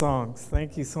Songs.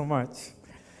 Thank you so much.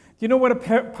 Do you know what a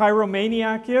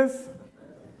pyromaniac is?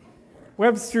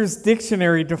 Webster's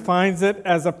dictionary defines it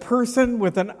as a person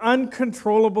with an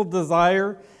uncontrollable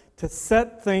desire to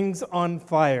set things on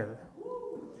fire.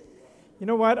 You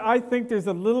know what? I think there's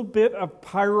a little bit of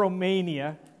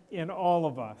pyromania in all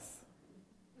of us.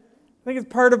 I think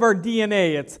it's part of our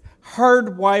DNA. It's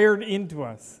hardwired into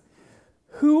us.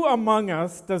 Who among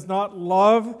us does not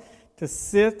love to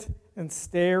sit and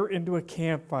stare into a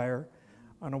campfire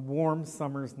on a warm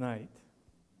summer's night?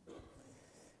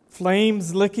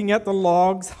 Flames licking at the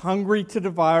logs, hungry to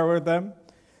devour them,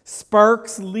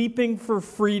 sparks leaping for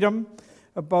freedom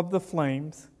above the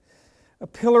flames. A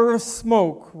pillar of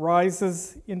smoke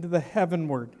rises into the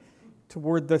heavenward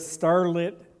toward the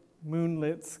starlit,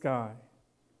 moonlit sky.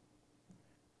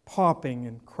 Popping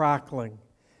and crackling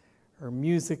are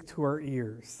music to our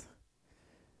ears.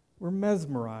 We're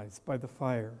mesmerized by the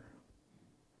fire.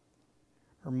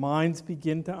 Our minds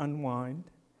begin to unwind.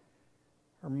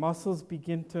 Our muscles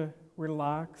begin to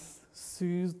relax,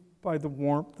 soothed by the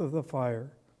warmth of the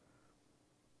fire.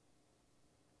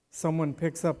 Someone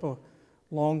picks up a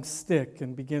long stick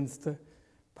and begins to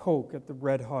poke at the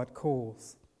red-hot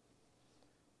coals.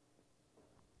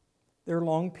 There are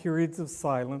long periods of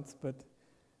silence, but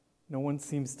no one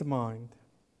seems to mind.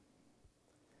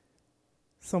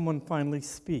 Someone finally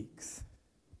speaks.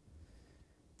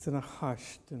 It's in a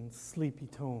hushed and sleepy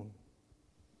tone,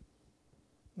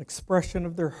 an expression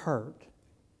of their heart.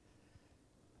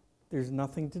 There's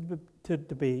nothing to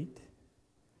debate.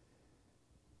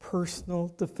 Personal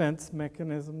defense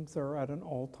mechanisms are at an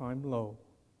all-time low.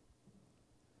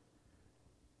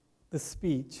 The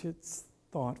speech, it's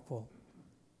thoughtful.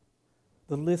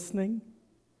 The listening,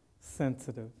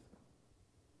 sensitive.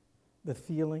 The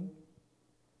feeling,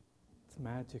 it's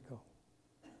magical.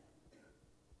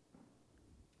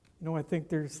 You know, I think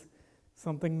there's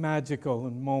something magical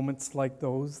in moments like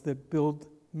those that build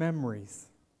memories.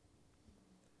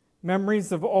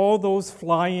 Memories of all those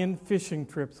fly-in fishing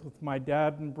trips with my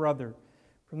dad and brother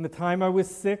from the time I was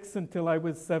 6 until I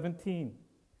was 17.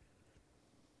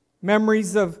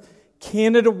 Memories of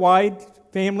Canada-wide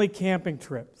family camping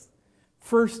trips,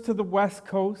 first to the West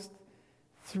Coast,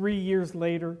 3 years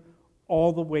later,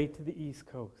 all the way to the East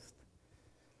Coast.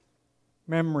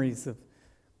 Memories of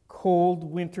cold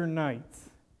winter nights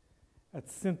at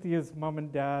Cynthia's mom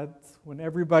and dad's when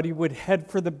everybody would head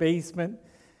for the basement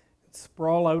and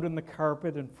sprawl out on the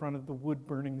carpet in front of the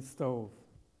wood-burning stove.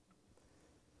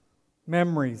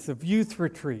 Memories of youth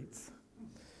retreats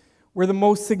where the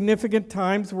most significant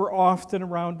times were often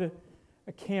around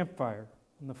a campfire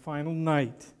on the final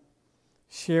night,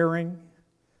 sharing,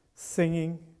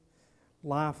 singing,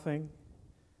 laughing,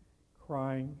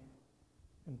 crying,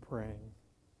 and praying.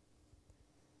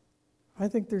 I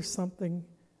think there's something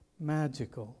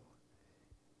magical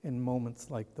in moments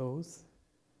like those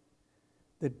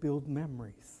that build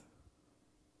memories.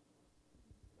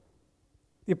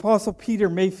 The Apostle Peter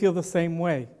may feel the same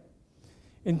way.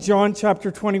 In John chapter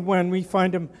 21, we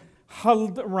find him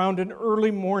huddled around an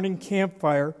early morning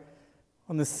campfire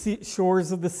on the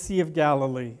shores of the Sea of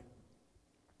Galilee.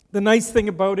 The nice thing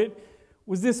about it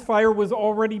was this fire was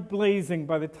already blazing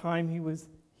by the time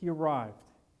he arrived.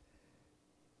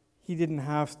 He didn't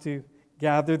have to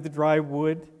gather the dry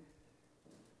wood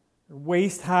or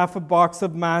waste half a box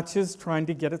of matches trying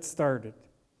to get it started.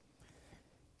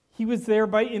 He was there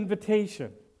by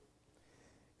invitation,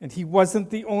 and he wasn't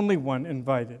the only one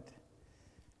invited,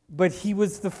 but he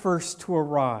was the first to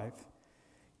arrive.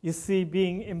 You see,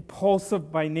 being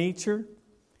impulsive by nature,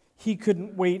 he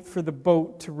couldn't wait for the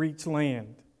boat to reach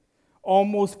land.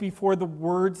 Almost before the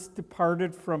words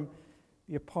departed from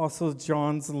the Apostle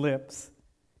John's lips,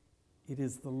 "It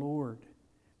is the Lord."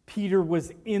 Peter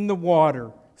was in the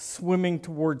water, swimming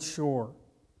toward shore.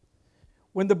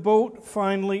 When the boat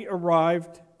finally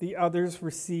arrived, the others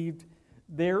received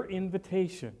their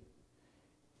invitation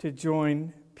to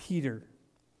join Peter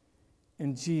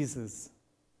and Jesus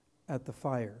at the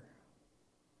fire.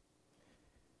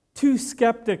 Two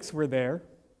skeptics were there.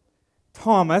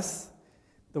 Thomas,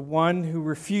 the one who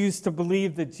refused to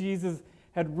believe that Jesus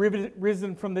had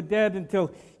risen from the dead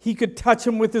until he could touch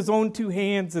him with his own two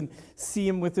hands and see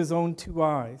him with his own two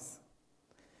eyes.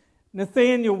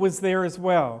 Nathanael was there as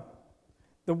well,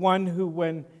 the one who,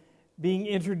 when being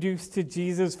introduced to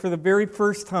Jesus for the very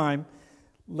first time,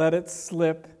 let it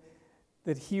slip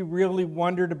that he really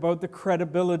wondered about the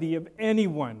credibility of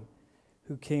anyone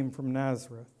who came from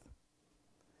Nazareth.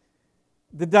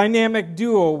 The dynamic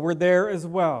duo were there as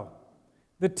well,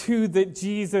 the two that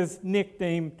Jesus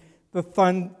nicknamed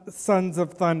the Sons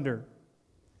of Thunder.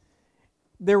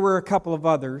 There were a couple of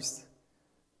others,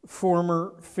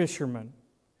 former fishermen,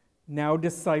 now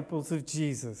disciples of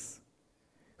Jesus,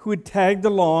 who had tagged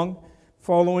along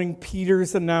following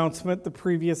Peter's announcement the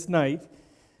previous night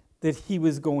that he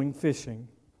was going fishing.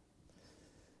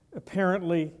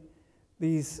 Apparently,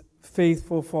 these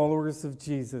faithful followers of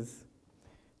Jesus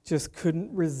just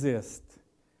couldn't resist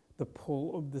the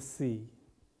pull of the sea.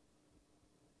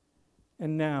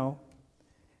 And now,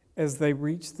 as they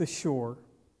reached the shore,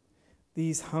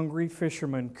 these hungry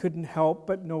fishermen couldn't help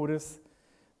but notice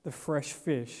the fresh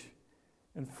fish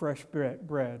and fresh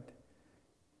bread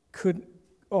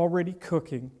already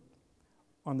cooking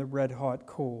on the red-hot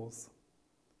coals.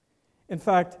 In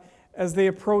fact, as they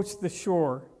approached the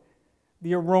shore,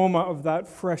 the aroma of that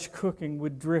fresh cooking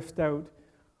would drift out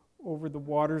over the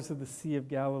waters of the Sea of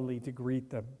Galilee to greet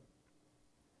them.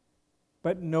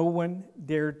 But no one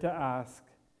dared to ask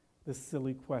the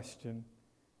silly question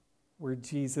where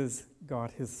Jesus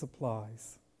got his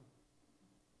supplies.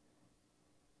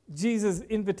 Jesus'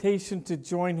 invitation to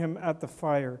join him at the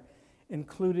fire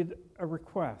included a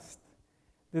request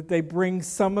that they bring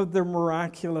some of their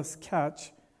miraculous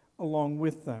catch along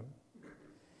with them.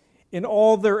 In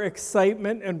all their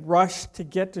excitement and rush to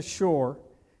get to shore,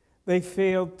 they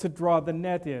failed to draw the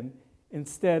net in,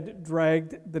 instead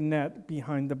dragged the net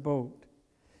behind the boat.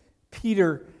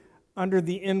 Peter, under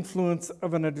the influence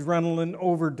of an adrenaline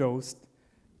overdose,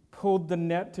 pulled the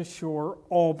net to shore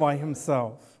all by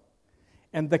himself.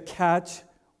 And the catch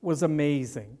was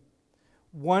amazing.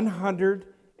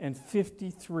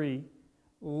 153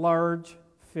 large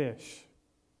fish.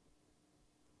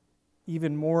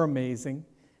 Even more amazing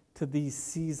to these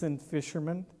seasoned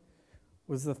fishermen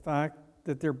was the fact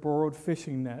that their borrowed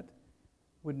fishing net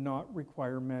would not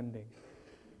require mending.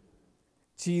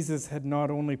 Jesus had not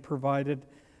only provided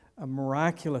a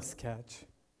miraculous catch,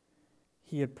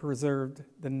 he had preserved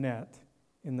the net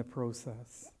in the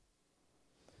process.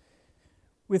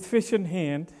 With fish in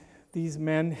hand, these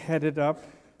men headed up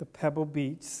the pebble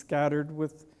beach scattered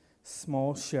with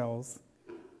small shells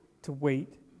to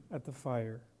wait at the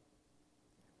fire.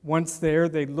 Once there,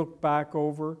 they looked back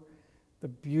over the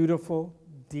beautiful,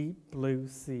 deep blue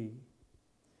sea.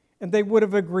 And they would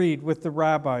have agreed with the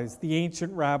rabbis, the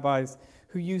ancient rabbis,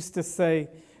 who used to say,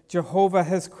 Jehovah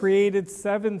has created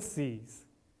 7 seas,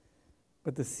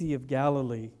 but the Sea of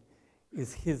Galilee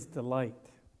is his delight.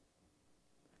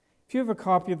 If you have a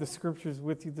copy of the scriptures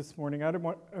with you this morning, I'd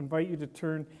invite you to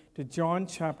turn to John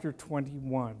chapter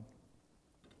 21.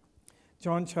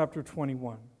 John chapter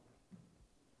 21.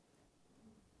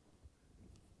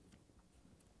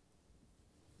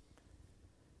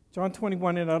 John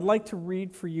 21, and I'd like to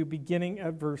read for you beginning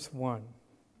at verse 1.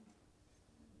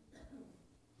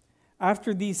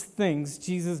 After these things,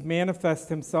 Jesus manifested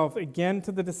himself again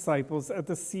to the disciples at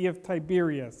the Sea of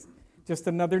Tiberias, just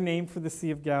another name for the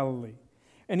Sea of Galilee.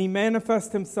 And he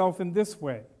manifested himself in this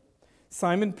way.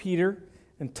 Simon Peter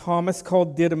and Thomas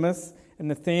called Didymus and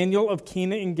Nathanael of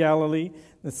Cana in Galilee,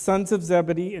 the sons of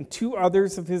Zebedee, and 2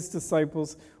 others of his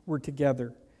disciples were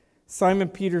together. Simon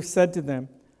Peter said to them,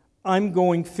 I'm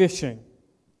going fishing.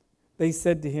 They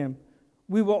said to him,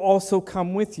 we will also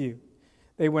come with you.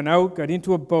 They went out, got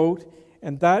into a boat,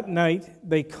 and that night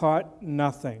they caught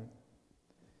nothing.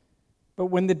 But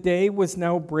when the day was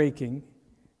now breaking,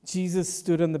 Jesus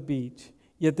stood on the beach,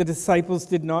 yet the disciples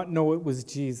did not know it was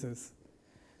Jesus.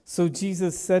 So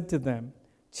Jesus said to them,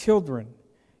 Children,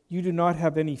 you do not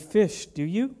have any fish, do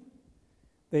you?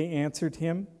 They answered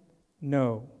him,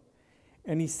 No.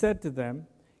 And he said to them,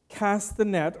 Cast the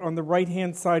net on the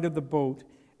right-hand side of the boat,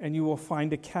 and you will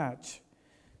find a catch.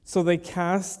 So they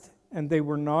cast, and they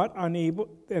were not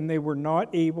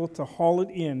able to haul it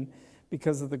in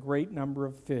because of the great number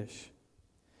of fish.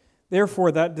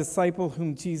 Therefore, that disciple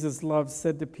whom Jesus loved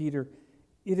said to Peter,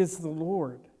 It is the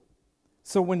Lord.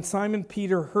 So when Simon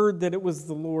Peter heard that it was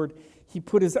the Lord, he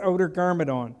put his outer garment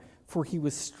on, for he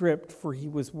was stripped, for he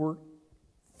was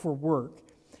for work,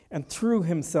 and threw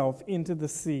himself into the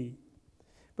sea.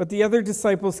 But the other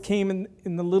disciples came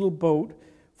in the little boat,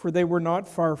 for they were not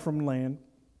far from land,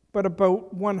 but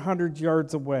about 100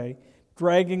 yards away,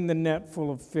 dragging the net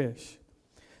full of fish.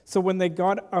 So when they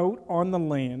got out on the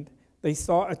land, they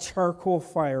saw a charcoal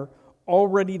fire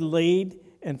already laid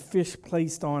and fish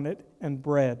placed on it and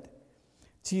bread.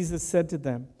 Jesus said to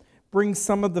them, Bring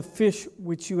some of the fish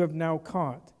which you have now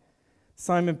caught.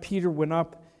 Simon Peter went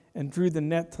up and drew the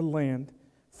net to land,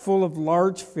 full of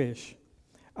large fish,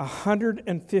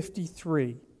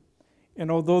 153. And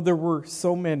although there were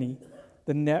so many,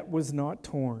 the net was not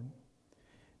torn.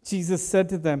 Jesus said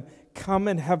to them, Come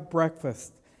and have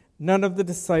breakfast. None of the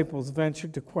disciples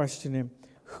ventured to question him,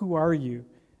 Who are you?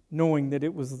 Knowing that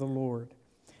it was the Lord.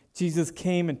 Jesus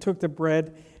came and took the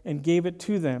bread and gave it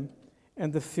to them,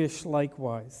 and the fish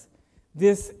likewise.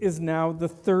 This is now the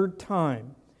third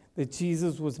time that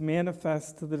Jesus was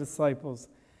manifest to the disciples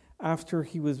after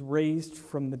he was raised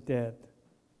from the dead.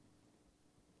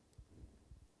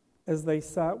 As they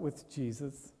sat with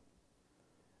Jesus,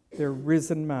 their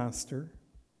risen master,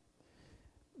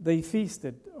 they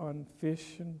feasted on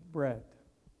fish and bread.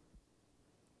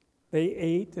 They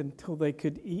ate until they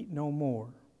could eat no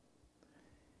more.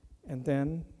 And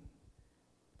then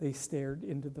they stared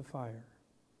into the fire.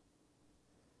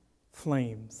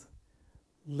 Flames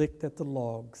licked at the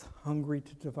logs, hungry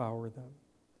to devour them.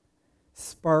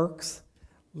 Sparks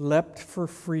leapt for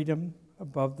freedom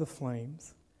above the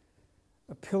flames.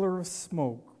 A pillar of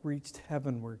smoke reached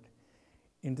heavenward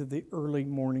into the early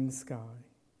morning sky.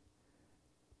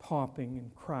 Popping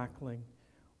and crackling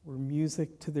were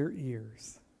music to their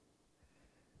ears.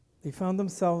 They found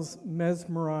themselves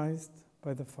mesmerized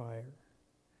by the fire.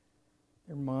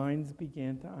 Their minds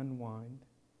began to unwind.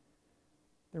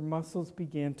 Their muscles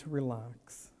began to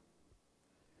relax.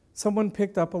 Someone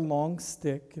picked up a long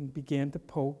stick and began to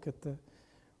poke at the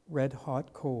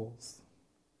red-hot coals.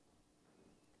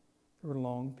 There were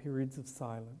long periods of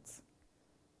silence,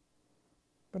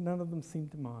 but none of them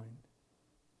seemed to mind.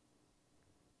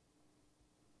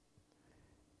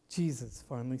 Jesus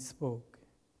finally spoke.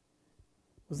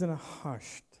 It was in a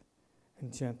hushed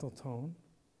and gentle tone,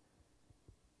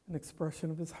 an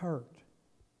expression of his heart.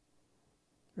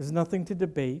 There's nothing to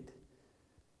debate.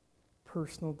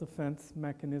 Personal defense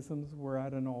mechanisms were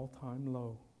at an all-time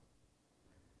low.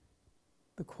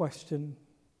 The question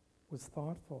was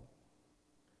thoughtful.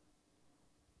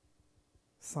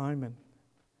 Simon,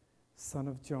 son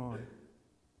of John,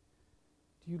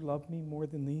 do you love me more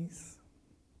than these?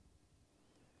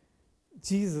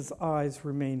 Jesus' eyes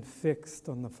remained fixed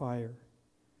on the fire.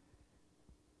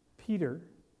 Peter,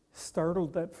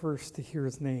 startled at first to hear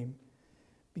his name,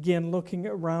 began looking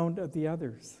around at the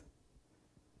others.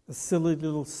 A silly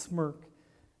little smirk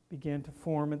began to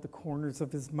form at the corners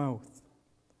of his mouth.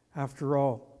 After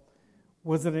all,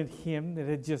 wasn't it him that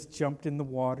had just jumped in the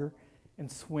water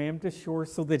and swam to shore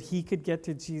so that he could get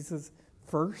to Jesus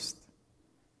first?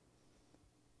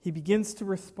 He begins to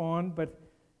respond, but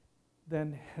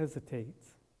then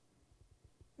hesitates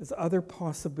as other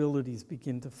possibilities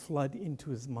begin to flood into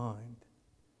his mind.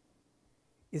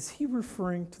 Is he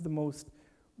referring to the most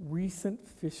recent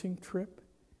fishing trip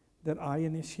that I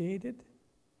initiated?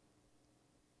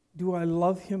 Do I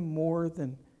love him more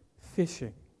than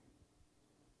fishing?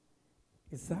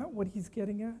 Is that what he's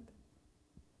getting at?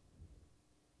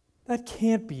 That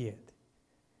can't be it.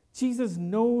 Jesus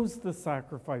knows the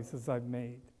sacrifices I've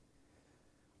made.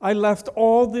 I left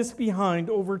all this behind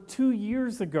over 2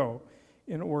 years ago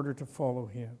in order to follow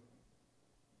him.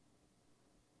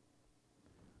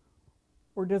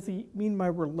 Or does he mean my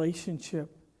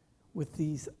relationship with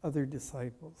these other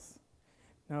disciples?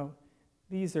 Now,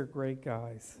 these are great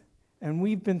guys, and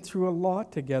we've been through a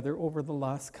lot together over the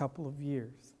last couple of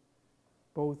years,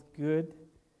 both good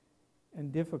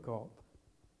and difficult.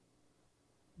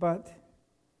 But,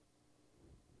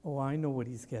 I know what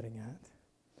he's getting at.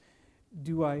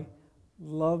 Do I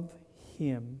love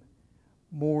him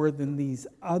more than these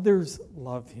others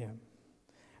love him?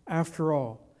 After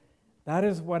all, that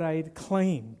is what I had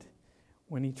claimed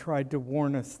when he tried to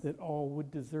warn us that all would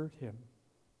desert him.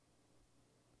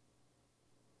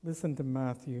 Listen to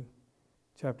Matthew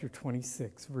chapter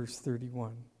 26, verse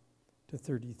 31 to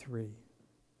 33.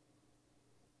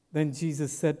 Then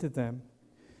Jesus said to them,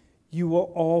 "You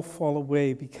will all fall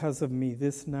away because of me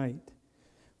this night.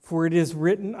 For it is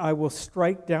written, I will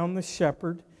strike down the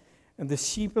shepherd, and the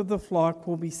sheep of the flock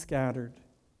will be scattered.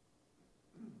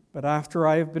 But after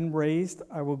I have been raised,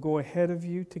 I will go ahead of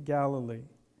you to Galilee."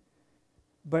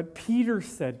 But Peter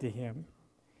said to him,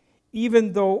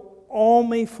 "Even though all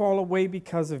may fall away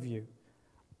because of you,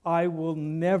 I will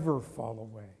never fall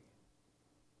away."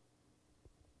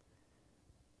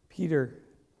 Peter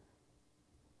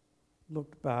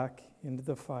looked back into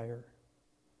the fire.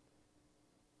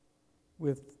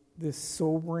 With this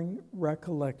sobering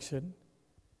recollection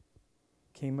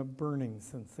came a burning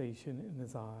sensation in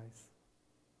his eyes.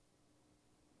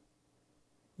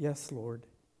 "Yes, Lord,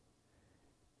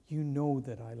 you know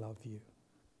that I love you."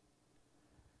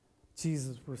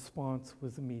 Jesus' response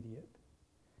was immediate.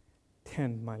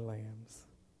 "Tend my lambs."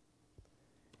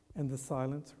 And the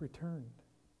silence returned.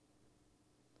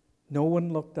 No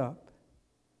one looked up.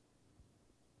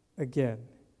 Again,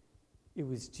 it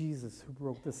was Jesus who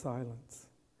broke the silence.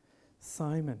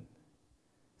 "Simon,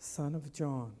 son of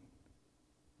John,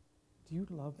 do you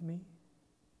love me?"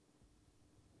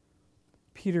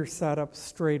 Peter sat up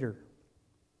straighter.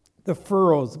 the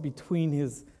furrows between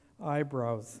his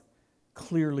eyebrows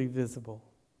clearly visible.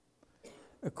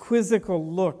 A quizzical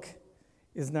look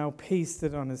is now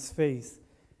pasted on his face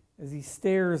as he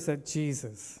stares at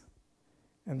Jesus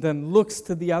and then looks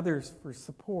to the others for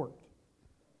support.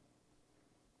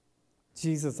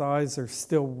 Jesus' eyes are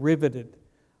still riveted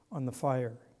on the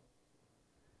fire.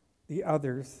 The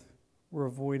others were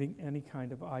avoiding any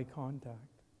kind of eye contact.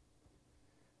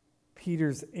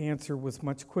 Peter's answer was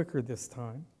much quicker this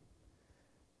time,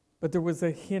 but there was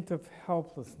a hint of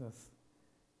helplessness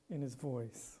in his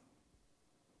voice.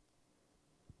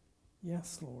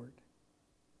 Yes, Lord,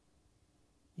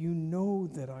 you know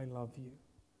that I love you.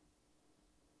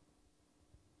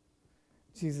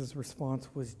 Jesus' response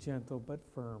was gentle but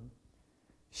firm.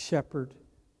 Shepherd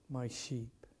my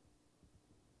sheep.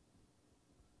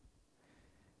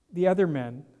 The other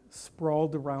men,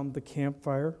 sprawled around the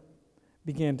campfire,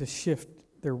 began to shift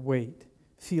their weight,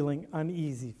 feeling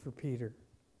uneasy for Peter.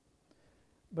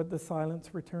 But the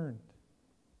silence returned.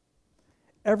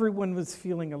 Everyone was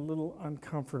feeling a little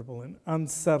uncomfortable and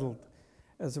unsettled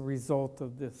as a result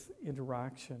of this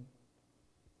interaction.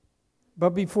 But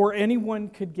before anyone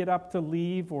could get up to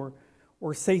leave or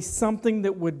say something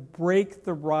that would break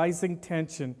the rising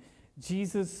tension,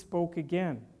 Jesus spoke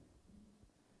again.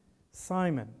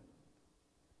 Simon,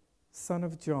 son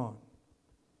of John,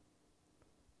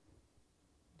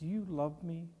 do you love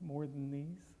me more than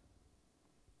these?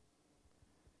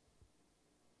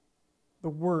 The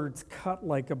words cut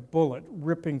like a bullet,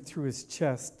 ripping through his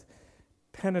chest,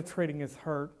 penetrating his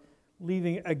heart,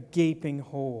 leaving a gaping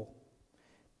hole.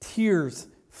 Tears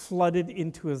flooded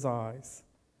into his eyes.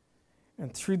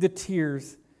 And through the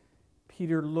tears,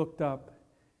 Peter looked up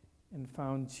and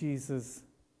found Jesus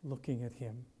looking at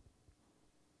him.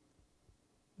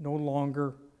 No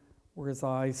longer were his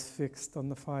eyes fixed on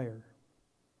the fire,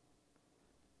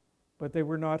 but they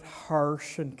were not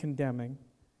harsh and condemning,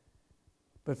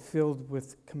 but filled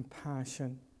with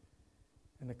compassion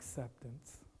and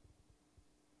acceptance.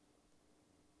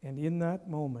 And in that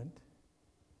moment,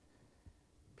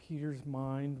 Peter's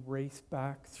mind raced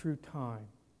back through time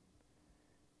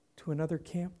to another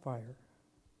campfire.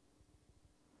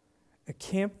 A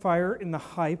campfire in the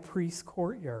high priest's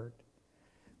courtyard.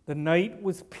 The night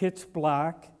was pitch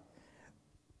black.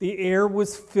 The air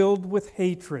was filled with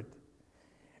hatred.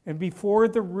 And before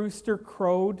the rooster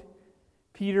crowed,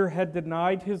 Peter had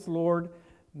denied his Lord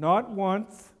not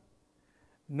once,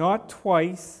 not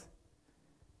twice,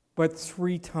 but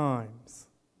 3 times.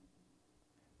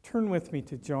 Turn with me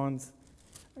to John's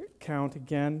account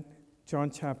again, John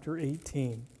chapter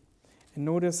 18. And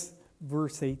notice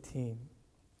verse 18.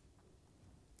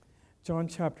 John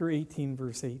chapter 18,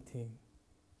 verse 18.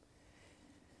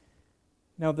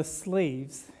 Now the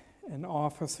slaves and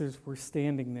officers were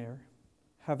standing there,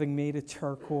 having made a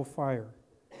charcoal fire,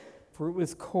 for it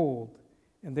was cold,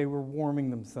 and they were warming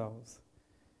themselves.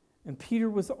 And Peter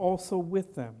was also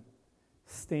with them,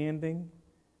 standing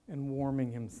and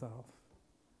warming himself.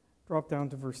 Drop down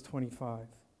to verse 25.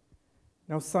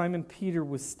 Now Simon Peter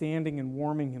was standing and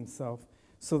warming himself,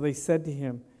 so they said to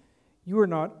him, "You are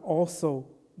not also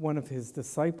one of his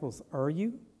disciples, are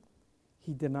you?"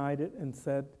 He denied it and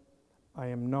said, "I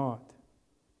am not."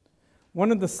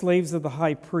 One of the slaves of the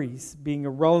high priest, being a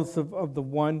relative of the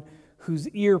one whose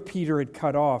ear Peter had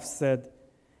cut off, said,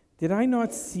 "Did I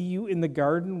not see you in the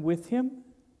garden with him?"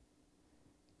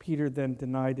 Peter then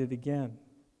denied it again,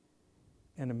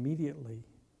 and immediately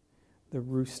the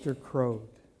rooster crowed.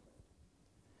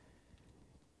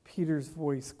 Peter's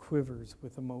voice quivers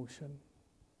with emotion.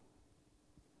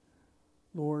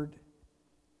 Lord,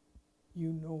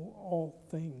 you know all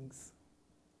things.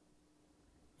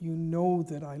 You know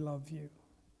that I love you.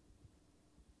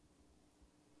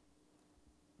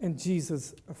 And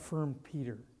Jesus affirmed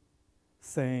Peter,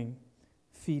 saying,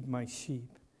 "Feed my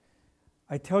sheep.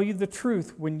 I tell you the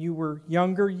truth, when you were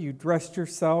younger, you dressed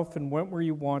yourself and went where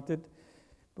you wanted.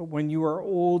 But when you are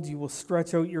old, you will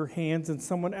stretch out your hands, and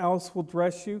someone else will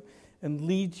dress you and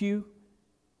lead you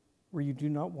where you do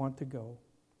not want to go.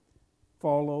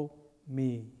 Follow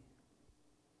me."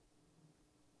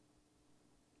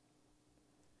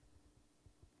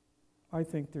 I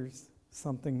think there's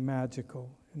something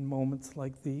magical in moments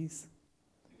like these,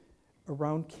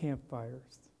 around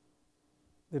campfires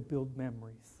that build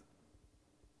memories.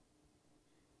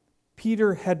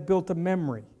 Peter had built a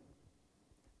memory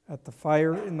at the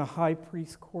fire in the high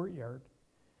priest's courtyard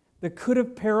that could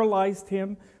have paralyzed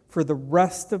him for the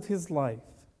rest of his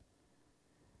life.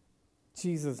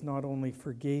 Jesus not only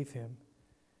forgave him,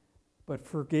 but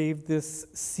forgave this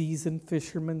seasoned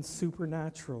fisherman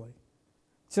supernaturally,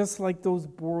 just like those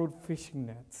borrowed fishing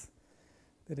nets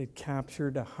that had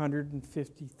captured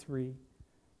 153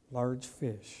 large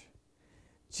fish.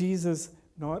 Jesus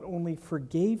not only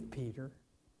forgave Peter,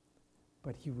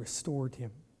 but he restored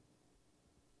him.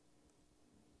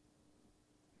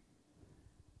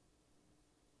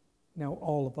 Now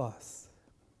all of us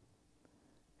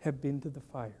have been to the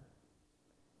fire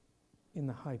in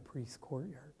the high priest's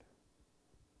courtyard.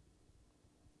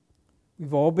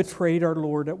 We've all betrayed our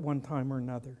Lord at one time or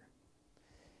another.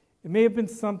 It may have been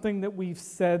something that we've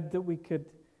said that we could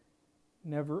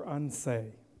never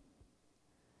unsay.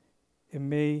 It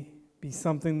may be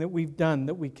something that we've done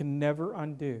that we can never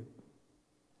undo.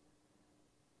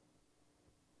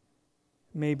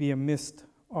 It may be a missed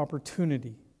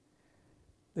opportunity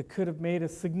that could have made a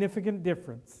significant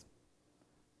difference,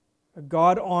 a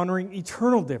God-honoring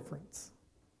eternal difference,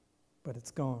 but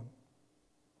it's gone.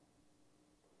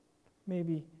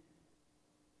 Maybe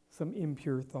some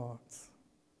impure thoughts.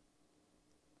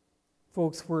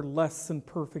 Folks, we're less than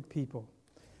perfect people,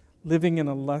 living in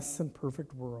a less than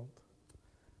perfect world.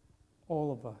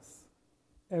 All of us,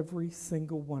 every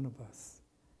single one of us,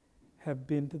 have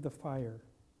been to the fire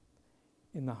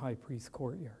in the high priest's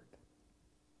courtyard.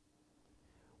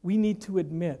 We need to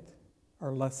admit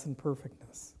our less than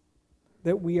perfectness,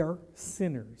 that we are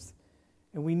sinners,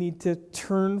 and we need to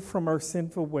turn from our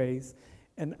sinful ways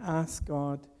and ask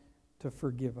God to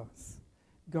forgive us.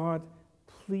 God,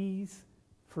 please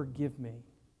forgive me.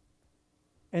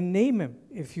 And name him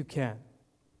if you can.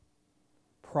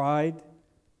 Pride,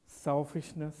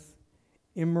 selfishness,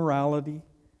 immorality,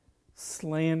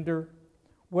 slander,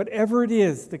 whatever it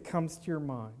is that comes to your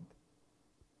mind.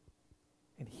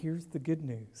 And here's the good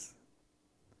news.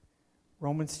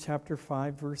 Romans chapter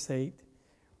 5, verse 8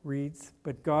 reads,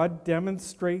 "But God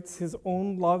demonstrates his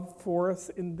own love for us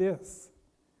in this: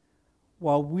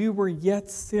 while we were yet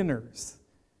sinners,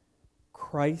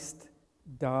 Christ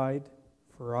died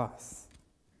for us."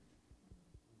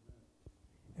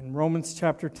 And Romans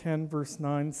chapter 10, verse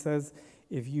 9 says,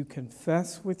 "If you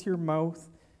confess with your mouth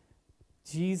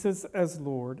Jesus as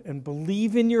Lord and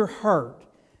believe in your heart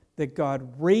that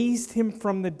God raised him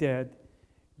from the dead,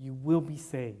 you will be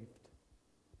saved."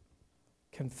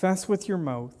 Confess with your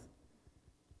mouth,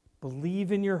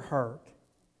 believe in your heart,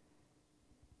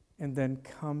 and then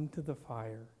come to the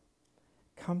fire.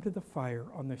 Come to the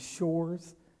fire on the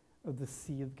shores of the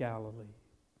Sea of Galilee.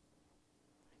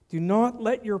 Do not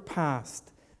let your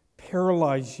past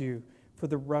paralyze you for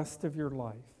the rest of your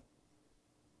life.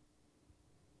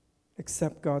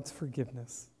 Accept God's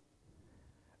forgiveness.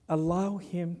 Allow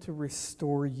him to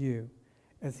restore you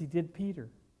as he did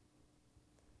Peter,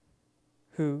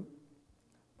 who,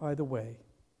 by the way,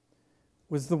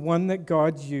 was the one that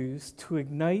God used to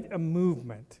ignite a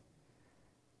movement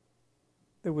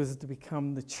that was to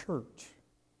become the church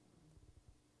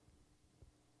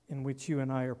in which you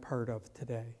and I are part of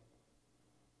today,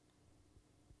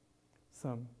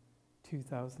 some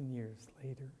 2,000 years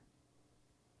later.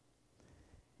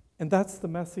 And that's the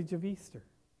message of Easter.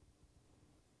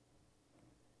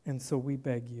 And so we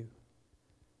beg you,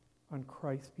 on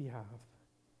Christ's behalf,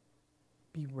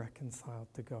 be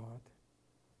reconciled to God.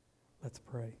 Let's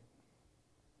pray.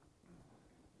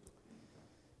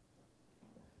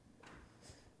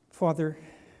 Father,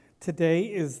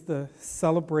 today is the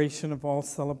celebration of all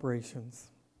celebrations.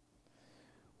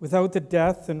 Without the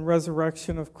death and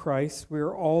resurrection of Christ, we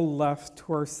are all left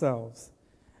to ourselves,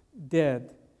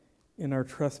 dead in our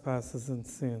trespasses and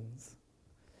sins,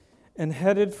 and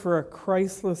headed for a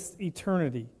Christless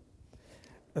eternity,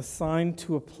 assigned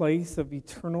to a place of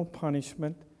eternal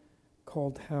punishment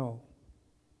called hell.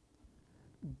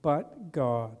 But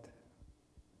God,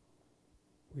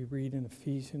 we read in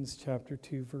Ephesians chapter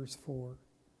 2, verse 4,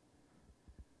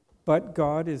 but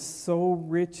God is so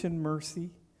rich in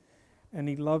mercy, and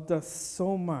he loved us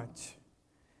so much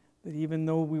that even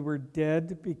though we were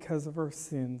dead because of our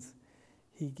sins,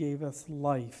 he gave us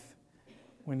life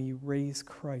when he raised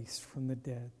Christ from the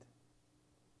dead.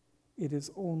 It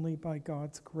is only by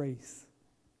God's grace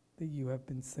that you have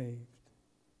been saved.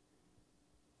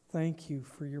 Thank you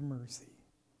for your mercy.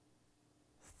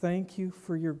 Thank you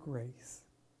for your grace.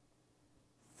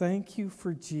 Thank you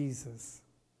for Jesus.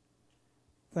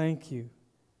 Thank you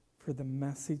for the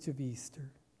message of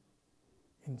Easter.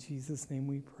 In Jesus' name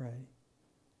we pray.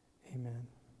 Amen.